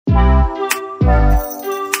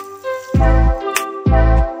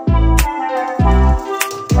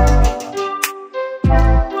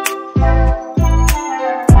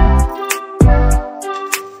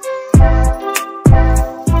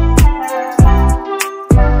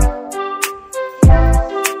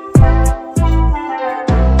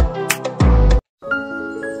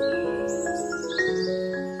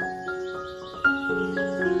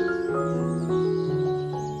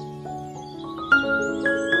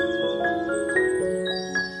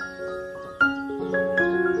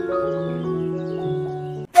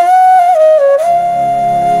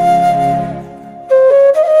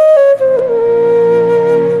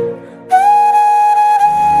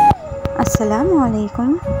আসসালামু আলাইকুম।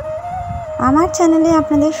 আমার চ্যানেলে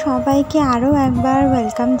আপনাদের সবাইকে আরও একবার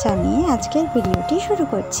ওয়েলকাম জানিয়ে আজকের ভিডিওটি শুরু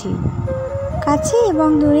করছি। কাছে এবং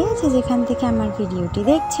দূরে যে যেখান থেকে আমার ভিডিওটি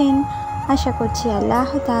দেখছেন, আশা করছি আল্লাহ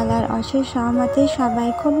তাআলার অশেষ রহমতে সবাই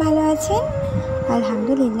খুব ভালো আছেন।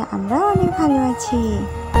 আলহামদুলিল্লাহ, আমরাও অনেক ভালো আছি।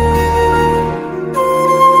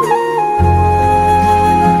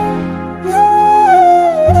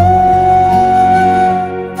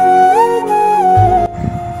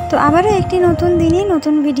 তো আবারও একটি নতুন দিনে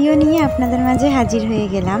নতুন ভিডিও নিয়ে আপনাদের মাঝে হাজির হয়ে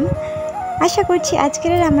গেলাম। আশা করছি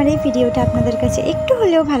আজকের আমার এই ভিডিওটা আপনাদের কাছে একটু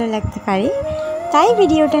হলেও ভালো লাগতে পারে, তাই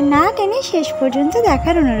ভিডিওটা না টেনে শেষ পর্যন্ত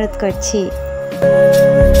দেখার অনুরোধ করছি।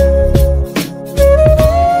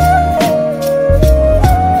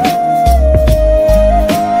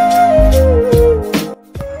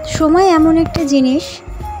 সময় এমন একটা জিনিস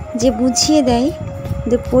যে বুঝিয়ে দেয়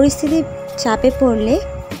যে পরিস্থিতির চাপে পড়লে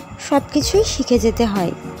সব কিছুই শিখে যেতে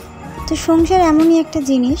হয়। তো সংসার এমনই একটা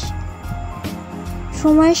জিনিস,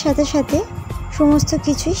 সময়ের সাথে সাথে সমস্ত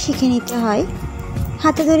কিছুই শিখে নিতে হয়।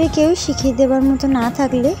 হাতে ধরে কেউ শিখিয়ে দেওয়ার মতো না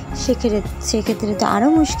থাকলে সেক্ষেত্রে তো আরও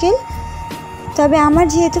মুশকিল। তবে আমার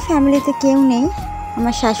যেহেতু ফ্যামিলিতে কেউ নেই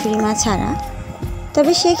আমার শাশুড়ি মা ছাড়া,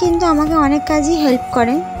 তবে সে কিন্তু আমাকে অনেক কাজই হেল্প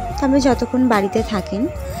করেন, তবে যতক্ষণ বাড়িতে থাকেন।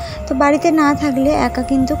 তো বাড়িতে না থাকলে একা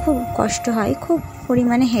কিন্তু খুব কষ্ট হয়, খুব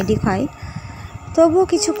পরিমাণে হেডেক হয়। তবুও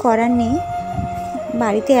কিছু করার নেই,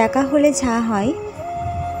 বাড়িতে একা হলে যা হয়,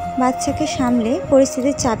 বাচ্চাকে সামলে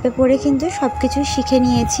পরিস্থিতির চাপে পড়ে কিন্তু সব কিছুই শিখে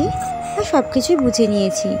নিয়েছি আর সব কিছুই বুঝে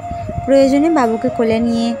নিয়েছি। প্রয়োজনে বাবুকে কোলে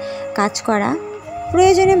নিয়ে কাজ করা,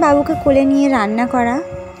 প্রয়োজনে বাবুকে কোলে নিয়ে রান্না করা,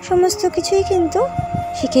 সমস্ত কিছুই কিন্তু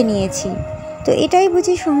শিখে নিয়েছি। তো এটাই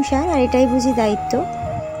বুঝি সংসার আর এটাই বুঝি দায়িত্ব,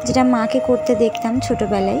 যেটা মাকে করতে দেখতাম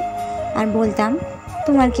ছোটোবেলায় আর বলতাম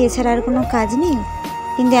তোমার কি এছাড়া আর কোনো কাজ নেই।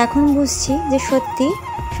 কিন্তু এখন বুঝছি যে সত্যি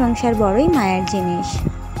সংসার বড়ই মায়ের জিনিস।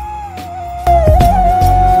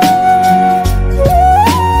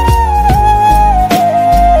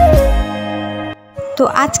 তো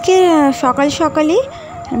আজকে সকালই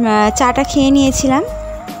চাটা খেয়ে নিয়েছিলাম।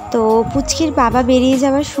 তো পুচকির বাবা বেরিয়ে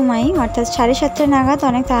যাওয়ার সময় অর্থাৎ 7:30 নাগাদ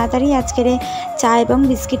অনেক তাড়াতাড়ি আজকের চা এবং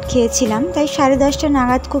বিস্কিট খেয়েছিলাম, তাই 10:30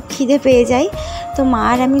 নাগাদ খুব খিদে পেয়ে যায়। তো মা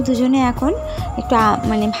আর আমি দুজনে এখন একটু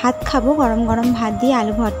ভাত খাবো, গরম গরম ভাত দিয়ে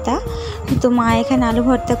আলু ভর্তা। তো মা এখানে আলু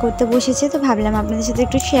ভর্তা করতে বসেছে, তো ভাবলাম আপনাদের সাথে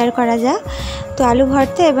একটু শেয়ার করা যাক। তো আলু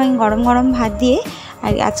ভর্তা এবং গরম গরম ভাত দিয়ে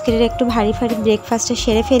আর আজকের একটু ভারী ব্রেকফাস্টটা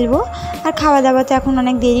সেরে ফেলবো। আর খাওয়া দাওয়া তো এখন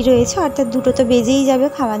অনেক দেরি রয়েছে, অর্থাৎ 2টো তো বেজেই যাবে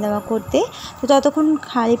খাওয়া দাওয়া করতে। তো ততক্ষণ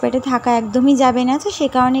খালি পেটে থাকা একদমই যাবে না, তো সে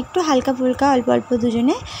কারণে একটু হালকা ফুলকা অল্প অল্প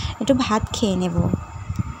দুজনে একটু ভাত খেয়ে নেব।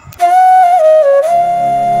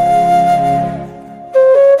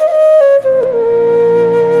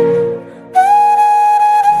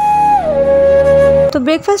 তো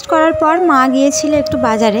ব্রেকফাস্ট করার পর মা গিয়েছিল একটু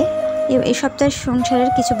বাজারে, এই সপ্তাহের সংসারের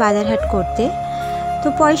কিছু বাজার হাট করতে। তো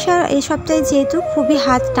পয়সা এই সপ্তাহে যেহেতু খুবই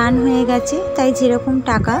হাত টান হয়ে গেছে, তাই যেরকম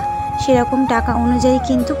টাকা সেরকম টাকা অনুযায়ী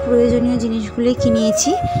কিন্তু প্রয়োজনীয় জিনিসগুলোই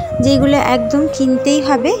কিনিয়েছি। যেগুলো একদম কিনতেই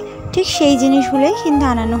হবে ঠিক সেই জিনিসগুলোই কিন্তু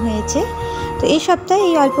আনানো হয়েছে। তো এই সপ্তাহে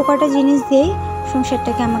এই অল্প কটা জিনিস দিয়েই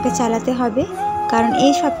সংসারটাকে আমাকে চালাতে হবে, কারণ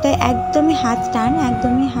এই সপ্তাহে একদমই হাত টান,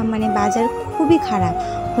 একদমই বাজার খুবই খারাপ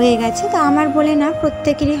হয়ে গেছে। তো আমার বলে না,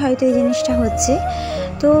 প্রত্যেকেরই হয়তো এই জিনিসটা হচ্ছে।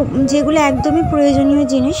 তো যেগুলো একদমই প্রয়োজনীয়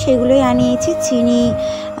জিনিস সেগুলোই আনিয়েছি, চিনি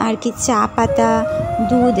আর কি চা পাতা,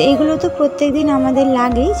 দুধ, এগুলো তো প্রত্যেক দিন আমাদের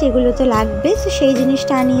লাগেই, যেগুলো তো লাগবে, তো সেই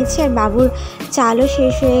জিনিসটা আনিয়েছি। আর বাবুর চালও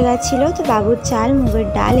শেষ হয়ে গেছিলো, তো বাবুর চাল, মুগের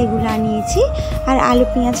ডাল এগুলো আনিয়েছি। আর আলু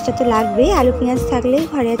পেঁয়াজটা তো লাগবেই, আলু পেঁয়াজ থাকলে,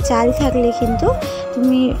 ঘরের চাল থাকলে কিন্তু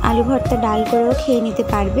তুমি আলু ভর্তা ডাল করেও খেয়ে নিতে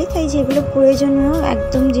পারবে। তাই যেগুলো প্রয়োজনীয়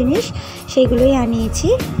একদম জিনিস সেগুলোই আনিয়েছি।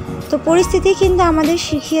 তো পরিস্থিতি কিন্তু আমাদের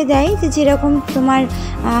শিখিয়ে দেয় যে যেরকম তোমার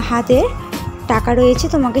হাতের টাকা রয়েছে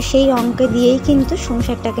তোমাকে সেই অঙ্কে দিয়েই কিন্তু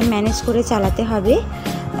সংসারটাকে ম্যানেজ করে চালাতে হবে।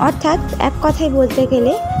 অর্থাৎ এক কথায় বলতে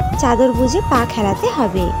গেলে চাদর বুঝে পা খেলাতে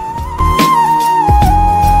হবে।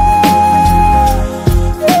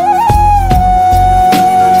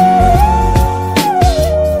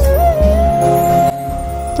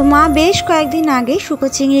 তো মা বেশ কয়েকদিন আগে শুকো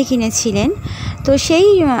চিংড়ি কিনেছিলেন, তো সেই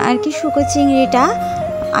আর কি শুকো চিংড়িটা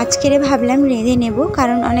আজকেরে ভাবলাম রেঁধে নেব,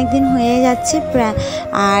 কারণ অনেক দিন হয়ে যাচ্ছে প্রায়।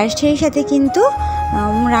 আর সেই সাথে কিন্তু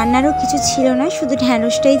রান্নারও কিছু ছিল না, শুধু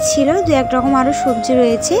ঢ্যাঁড়সটাই ছিল, 2-1 রকম আরও সবজি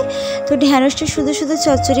রয়েছে। তো ঢ্যাঁড়সটা শুধু শুধু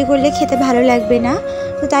চচ্চড়ি করলে খেতে ভালো লাগবে না,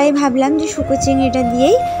 তো তাই ভাবলাম যে শুকো চিংড়িটা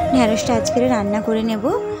দিয়েই ঢ্যাঁড়সটা আজকেরে রান্না করে নেব।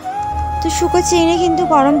 তো শুকো চিংড়ি কিন্তু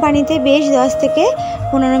গরম পানিতে বেশ 10 থেকে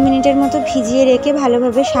 15 মিনিটের মতো ভিজিয়ে রেখে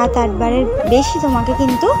ভালোভাবে 7-8 বারের বেশি তোমাকে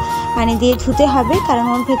কিন্তু পানি দিয়ে ধুতে হবে, কারণ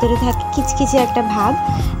ওর ভেতরে থাকে কিচকিচে একটা ভাব,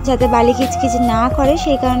 যাতে বালি কিচকিচে না করে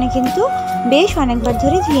সেই কারণে কিন্তু বেশ অনেকবার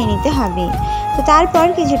ধরে ধুয়ে নিতে হবে। তো তারপর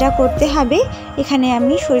কিছুটা করতে হবে, এখানে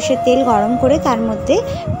আমি সরষের তেল গরম করে তার মধ্যে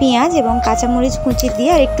পেঁয়াজ এবং কাঁচামরিচ কুচি দিয়ে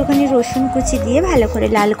আর একটুখানি রসুন কুচি দিয়ে ভালো করে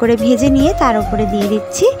লাল করে ভেজে নিয়ে তার উপরে দিয়ে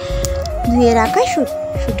দিচ্ছি ধুয়ে রাখা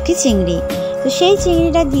শুটকি চিংড়ি। তো সেই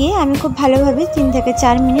চিংড়িটা দিয়ে আমি খুব ভালোভাবে 3 থেকে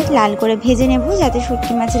 4 মিনিট লাল করে ভেজে নেব, যাতে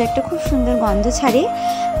শুটকি মাছের একটা খুব সুন্দর গন্ধ ছাড়ে।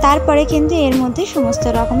 তারপরে কিন্তু এর মধ্যে সমস্ত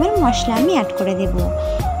রকমের মশলা আমি অ্যাড করে দেব।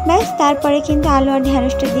 ব্যাস, তারপরে কিন্তু আলু আর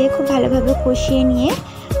ঢ্যাঁড়সটা দিয়ে খুব ভালোভাবে কষিয়ে নিয়ে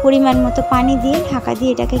পরিমাণ মতো পানি দিয়ে ঢাকা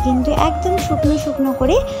দিয়ে এটাকে কিন্তু একদম শুকনো শুকনো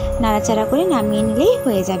করে নাড়াচাড়া করে নামিয়ে নিলেই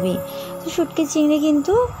হয়ে যাবে। তো শুটকি চিংড়ি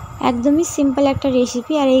কিন্তু একদমই সিম্পল একটা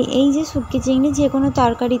রেসিপি। আর এই যে শুটকি চিংড়ি যে কোনো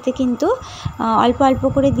তরকারিতে কিন্তু অল্প অল্প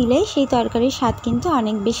করে দিলেই সেই তরকারির স্বাদ কিন্তু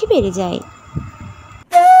অনেক বেশি বেড়ে যায়।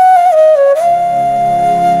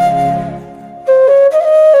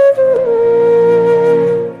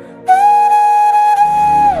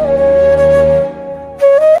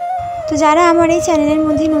 তো যারা আমার এই চ্যানেলের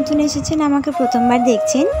মধ্যে নতুন এসেছেন, আমাকে প্রথমবার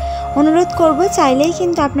দেখছেন, অনুরোধ করব চাইলেই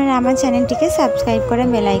কিন্তু আপনারা আমার চ্যানেলটিকে সাবস্ক্রাইব করে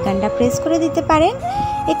বেল আইকনটা প্রেস করে দিতে পারেন।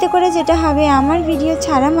 এতে করে যেটা হবে, আমার ভিডিও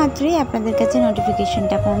ছাড়া মাত্রই আপনাদের কাছে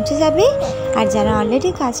নোটিফিকেশনটা পৌঁছে যাবে। আর যারা অলরেডি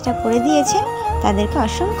কাজটা করে দিয়েছেন তাদেরকে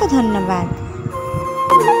অসংখ্য ধন্যবাদ।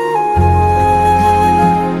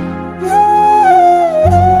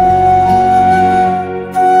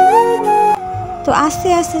 তো আস্তে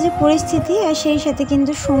আস্তে যে পরিস্থিতি আর সেই সাথে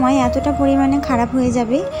কিন্তু সময় এতটা পরিমাণে খারাপ হয়ে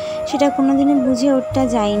যাবে সেটা কোনো দিনই বুঝে উঠতে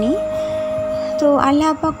যায়নি। তো আল্লাহ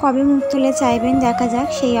পাক কবে মুখ তুলে চাইবেন দেখা যাক,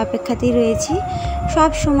 সেই অপেক্ষাতেই রয়েছি।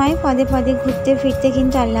 সব সময় পদে পদে ঘুরতে ফিরতে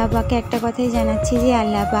কিন্তু আল্লাহ পাককে একটা কথাই জানাচ্ছি যে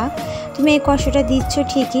আল্লাহ পাক, তুমি এই কষ্টটা দিচ্ছ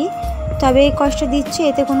ঠিকই, তবে এই কষ্ট দিচ্ছ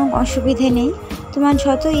এতে কোনো অসুবিধে নেই। তোমার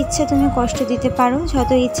যত ইচ্ছে তুমি কষ্ট দিতে পারো,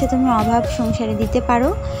 যত ইচ্ছে তুমি অভাব সংসারে দিতে পারো,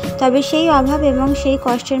 তবে সেই অভাব এবং সেই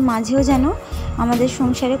কষ্টের মাঝেও যেন আমাদের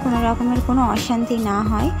সংসারে কোনো রকমের কোনো অশান্তি না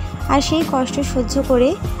হয়। আর সেই কষ্ট সহ্য করে,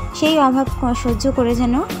 সেই অভাব সহ্য করে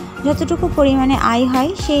যেন যতটুকু পরিমাণে আয় হয়,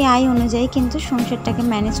 সেই আয় অনুযায়ী কিন্তু সংসারটাকে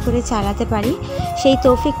ম্যানেজ করে চালাতে পারি, সেই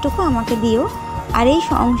তৌফিকটুকু আমাকে দিও। আর এই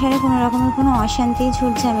সংসারে কোনো রকমের কোনো অশান্তি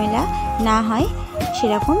ঝুট ঝামেলা না হয়,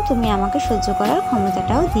 সেরকম তুমি আমাকে সহ্য করার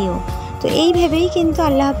ক্ষমতাটাও দিও। তো এই ভেবেই কিন্তু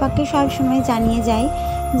আল্লাহ পাককে সব সময় জানিয়ে যাই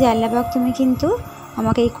যে আল্লাহ পাক, তুমি কিন্তু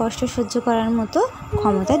আমাকে এই কষ্ট সহ্য করার মতো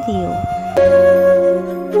ক্ষমতা দিও।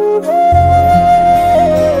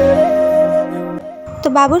 তো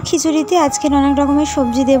বাবুর খিচুড়িতে আজকের অনেক রকমের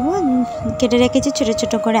সবজি দেব। কেটে রেখেছি ছোটো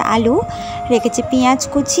ছোটো করে আলু, রেখেছি পেঁয়াজ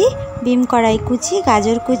কুচি, বিম কড়াই কুচি,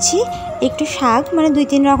 গাজর কুচি, একটু শাক, মানে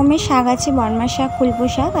 2-3 রকমের শাক আছে, বর্মা শাক, কুলপো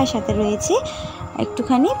শাক, আর সাথে রয়েছে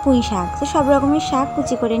একটুখানি পুঁই শাক। তো সব রকমের শাক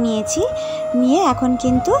কুচি করে নিয়েছি, নিয়ে এখন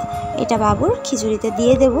কিন্তু এটা বাবুর খিচুড়িতে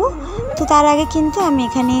দিয়ে দেব। তো তার আগে কিন্তু আমি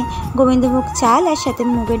এখানে গোবিন্দভোগ চাল আর সাথে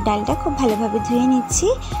মুগের ডালটা খুব ভালোভাবে ধুয়ে নিচ্ছি,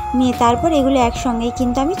 নিয়ে তারপর এগুলো একসঙ্গেই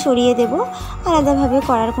কিন্তু আমি চড়িয়ে দেব। আলাদাভাবে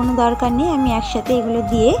করার কোনো দরকার নেই, আমি একসাথে এগুলো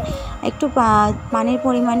দিয়ে একটু পানির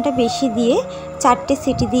পরিমাণটা বেশি দিয়ে 4টে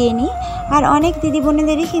সিটি দিয়ে নিই। আর অনেক দিদি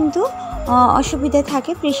বোনেদেরই কিন্তু অসুবিধা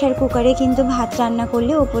থাকে, প্রেশার কুকারে কিন্তু ভাত রান্না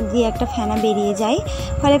করলে ওপর দিয়ে একটা ফেনা বেরিয়ে যায়,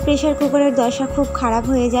 ফলে প্রেশার কুকারের দশা খুব খারাপ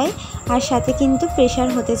হয়ে যায়। আর সাথে কিন্তু প্রেশার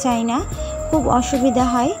হতে চায় না, খুব অসুবিধা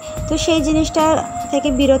হয়। তো সেই জিনিসটা থেকে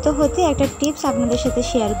বিরত হতে একটা টিপস আপনাদের সাথে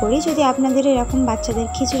শেয়ার করি। যদি আপনাদের এরকম বাচ্চাদের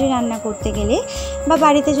খিচুড়ি রান্না করতে গেলে বা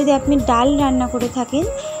বাড়িতে যদি আপনি ডাল রান্না করে থাকেন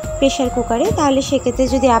প্রেশার কুকারে, তাহলে সেক্ষেত্রে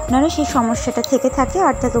যদি আপনারও সেই সমস্যাটা থেকে থাকে,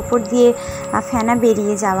 অর্থাৎ উপর দিয়ে ফেনা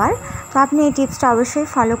বেরিয়ে যাওয়ার, তো আপনি এই টিপসটা অবশ্যই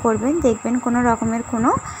ফলো করবেন, দেখবেন কোনো রকমের কোনো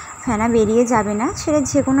ফেনা বেরিয়ে যাবে না। সেটা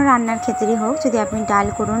যে কোনো রান্নার ক্ষেত্রেই হোক, যদি আপনি ডাল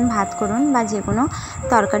করুন, ভাত করুন বা যে কোনো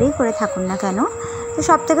তরকারি করে থাকুন না কেন। তো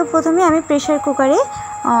সবথেকে প্রথমে আমি প্রেশার কুকারে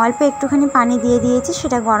অল্প একটুখানি পানি দিয়ে দিয়েছি,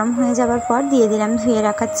 সেটা গরম হয়ে যাওয়ার পর দিয়ে দিলাম ধুয়ে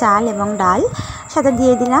রাখা চাল এবং ডাল, সাথে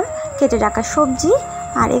দিয়ে দিলাম কেটে রাখা সবজি,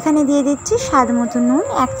 আর এখানে দিয়ে দিচ্ছি স্বাদ মতো নুন,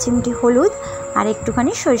 1 চিমটি হলুদ আর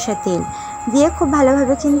একটুখানি সরিষার তেল দিয়ে খুব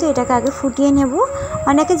ভালোভাবে কিন্তু এটাকে আগে ফুটিয়ে নেব।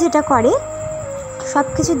 অনেকে যেটা করে সব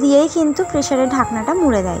কিছু দিয়েই কিন্তু প্রেশারের ঢাকনাটা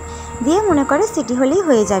মুড়ে দেয়, দিয়ে মনে করে সিটি হলেই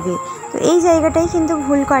হয়ে যাবে। তো এই জায়গাটাই কিন্তু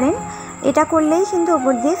ভুল করেন, এটা করলেই কিন্তু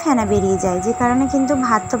ওপর দিয়ে ফেনা বেরিয়ে যায়, যে কারণে কিন্তু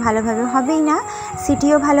ভাত তো ভালোভাবে হবেই না,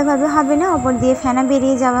 সিটিও ভালোভাবে হবে না, ওপর দিয়ে ফেনা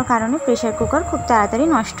বেরিয়ে যাওয়ার কারণে প্রেশার কুকার খুব তাড়াতাড়ি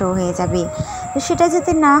নষ্টও হয়ে যাবে। তো সেটা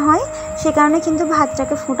যাতে না হয় সে কারণে কিন্তু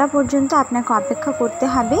ভাতটাকে ফোটা পর্যন্ত আপনাকে অপেক্ষা করতে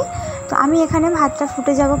হবে। তো আমি এখানে ভাতটা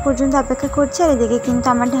ফুটে যাওয়া পর্যন্ত অপেক্ষা করছি, আর এদিকে কিন্তু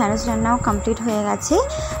আমার ঢ্যাঁড়স রান্নাও কমপ্লিট হয়ে গেছে।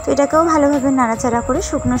 তো এটাকেও ভালোভাবে নাড়াচাড়া করে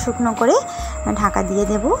শুকনো শুকনো করে ঢাকা দিয়ে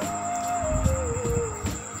দেব।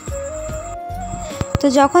 তো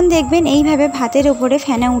যখন দেখবেন এইভাবে ভাতের উপরে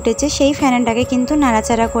ফেনা উঠেছে, সেই ফেনাটাকে কিন্তু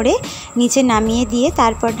নাড়াচাড়া করে নিচে নামিয়ে দিয়ে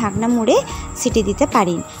তারপর ঢাকনা মুড়ে সিটি দিতে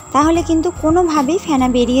পারেন, তাহলে কিন্তু কোনোভাবেই ফেনা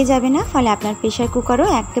বেরিয়ে যাবে না, ফলে আপনার প্রেশার কুকারও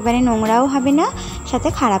একেবারে নোংরাও হবে না, সাথে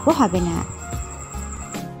খারাপও হবে না।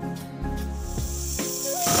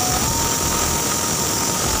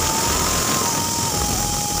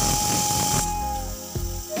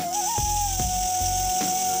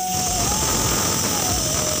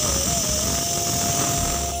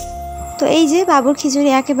 তো এই যে বাবুর খিচুড়ি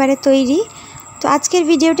একেবারে তৈরি। তো আজকের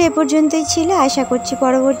ভিডিওটা এ পর্যন্তই ছিল। আশা করছি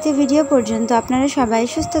পরবর্তী ভিডিও পর্যন্ত আপনারা সবাই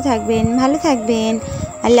সুস্থ থাকবেন, ভালো থাকবেন।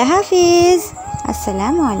 আল্লাহ হাফিজ,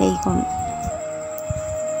 আসসালামু আলাইকুম।